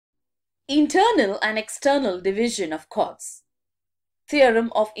Internal and external division of chords.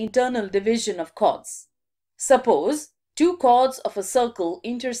 Theorem of internal division of chords. Suppose two chords of a circle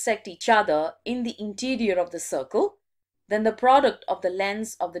intersect each other in the interior of the circle, then the product of the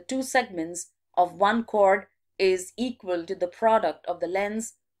lengths of the two segments of one chord is equal to the product of the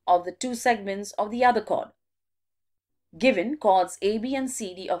lengths of the two segments of the other chord. Given chords AB and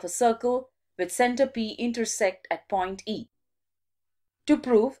CD of a circle with center P intersect at point E. To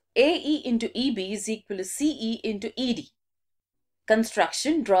prove AE into EB is equal to CE into ED.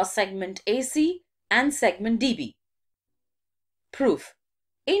 Construction: draw segment AC and segment DB. Proof: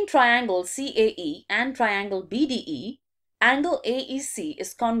 in triangle CAE and triangle BDE, angle AEC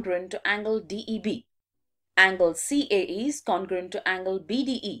is congruent to angle DEB. Angle CAE is congruent to angle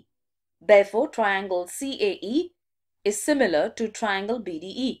BDE. Therefore, triangle CAE is similar to triangle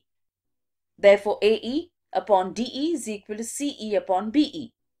BDE. Therefore, AE upon DE is equal to CE upon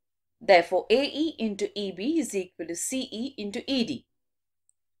BE. Therefore, AE into EB is equal to CE into ED.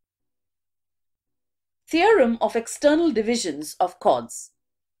 Theorem of external divisions of chords.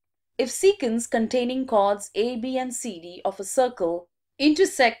 If secants containing chords A, B and CD of a circle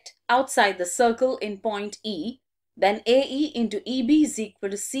intersect outside the circle in point E, then AE into EB is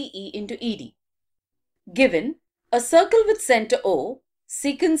equal to CE into ED. Given a circle with center O,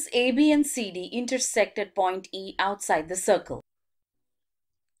 secants AB and CD intersect at point E outside the circle.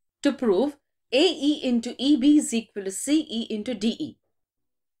 To prove AE into EB is equal to CE into DE.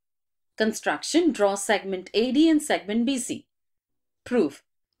 Construction: draw segment AD and segment BC. Proof: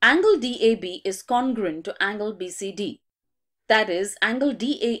 angle DAB is congruent to angle BCD. That is, angle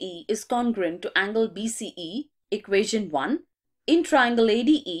DAE is congruent to angle BCE, equation 1. In triangle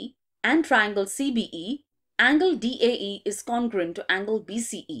ADE and triangle CBE, angle DAE is congruent to angle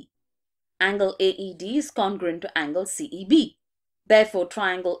BCE. Angle AED is congruent to angle CEB. Therefore,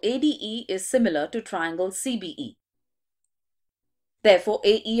 triangle ADE is similar to triangle CBE. Therefore,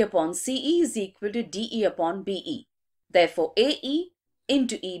 AE upon CE is equal to DE upon BE. Therefore, AE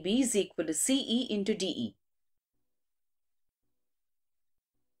into EB is equal to CE into DE.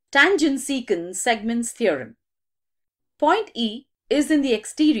 Tangent secant segments theorem. Point E is in the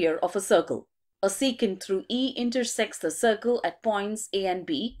exterior of a circle. A secant through E intersects the circle at points A and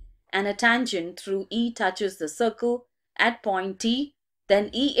B, and a tangent through E touches the circle at point T, then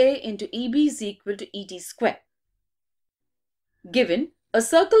EA into EB is equal to ET square. Given a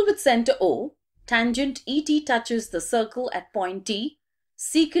circle with center O, tangent ET touches the circle at point T,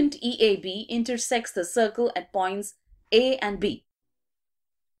 secant EAB intersects the circle at points A and B.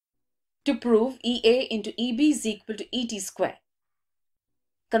 To prove EA into EB is equal to ET square.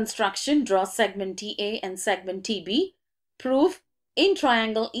 Construction: draw segment TA and segment TB. Proof: in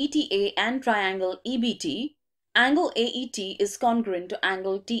triangle ETA and triangle EBT, angle AET is congruent to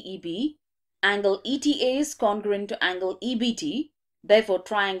angle TEB. Angle ETA is congruent to angle EBT. Therefore,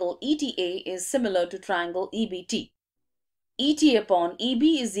 triangle ETA is similar to triangle EBT. ET upon EB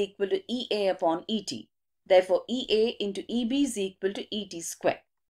is equal to EA upon ET. Therefore, EA into EB is equal to ET square.